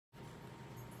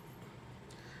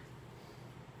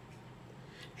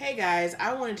Hey guys,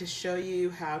 I wanted to show you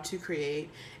how to create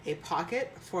a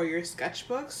pocket for your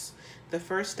sketchbooks. The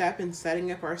first step in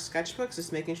setting up our sketchbooks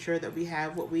is making sure that we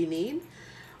have what we need.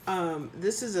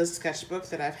 This is a sketchbook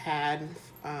that I've had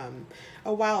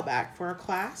a while back for a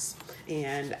class,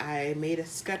 and I made a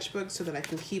sketchbook so that I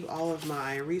can keep all of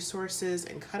my resources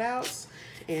and cutouts,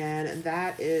 and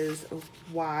that is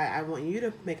why I want you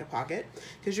to make a pocket,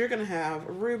 because you're going to have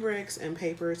rubrics and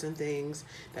papers and things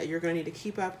that you're going to need to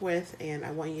keep up with, and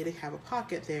I want you to have a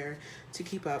pocket there to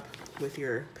keep up with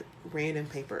your random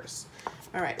papers.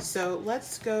 Alright, so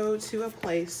let's go to a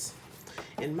place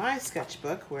in my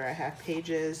sketchbook where I have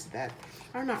pages that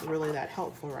are not really that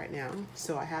helpful right now.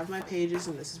 So I have my pages,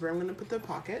 and this is where I'm going to put the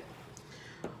pocket.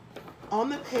 On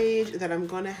the page that I'm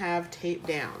going to have taped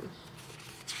down,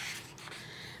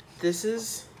 this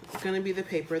is going to be the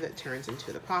paper that turns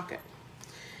into the pocket.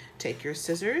 Take your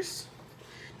scissors.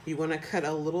 You want to cut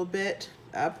a little bit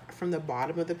up from the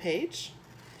bottom of the page,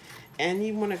 and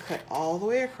you want to cut all the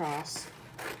way across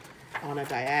on a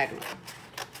diagonal.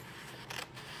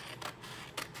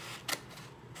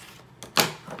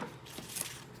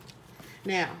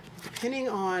 Now, depending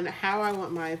on how I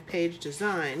want my page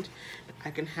designed, I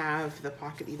can have the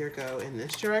pocket either go in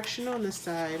this direction on this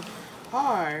side,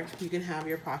 or you can have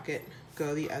your pocket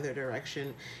go the other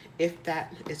direction if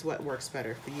that is what works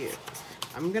better for you.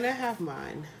 I'm gonna have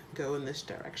mine go in this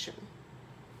direction.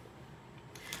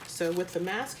 So with the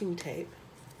masking tape,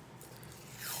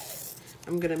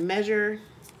 I'm gonna measure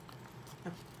a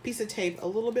piece of tape a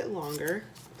little bit longer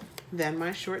than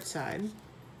my short side.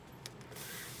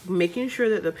 Making sure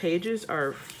that the pages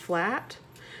are flat,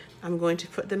 I'm going to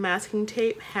put the masking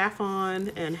tape half on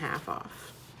and half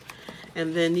off.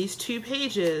 And then these two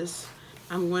pages,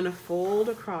 I'm going to fold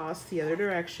across the other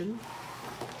direction.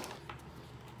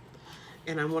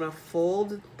 And I'm going to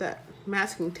fold that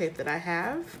masking tape that I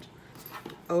have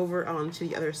over onto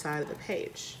the other side of the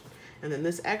page. And then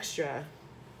this extra,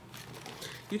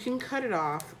 you can cut it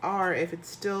off, or if it's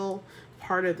still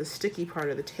part of the sticky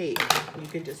part of the tape, you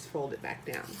can just fold it back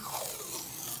down.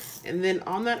 And then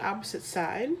on that opposite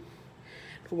side,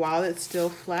 while it's still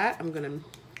flat, I'm going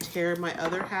to tear my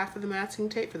other half of the masking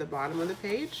tape for the bottom of the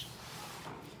page.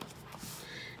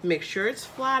 Make sure it's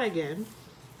flat again,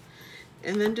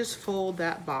 and then just fold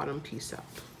that bottom piece up.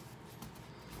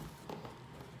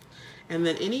 And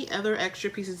then any other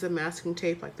extra pieces of masking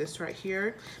tape like this right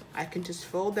here, I can just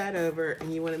fold that over,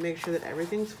 and you want to make sure that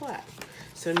everything's flat.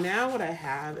 So now what I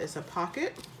have is a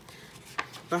pocket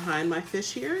behind my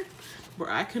fish here where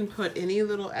I can put any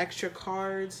little extra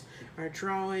cards or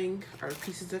drawing or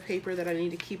pieces of paper that I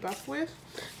need to keep up with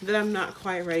that I'm not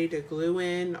quite ready to glue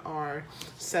in or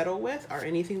settle with, or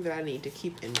anything that I need to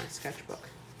keep in my sketchbook.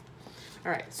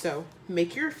 Alright, so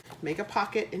make a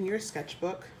pocket in your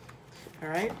sketchbook,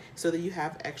 alright, so that you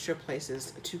have extra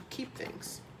places to keep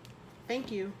things.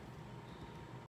 Thank you.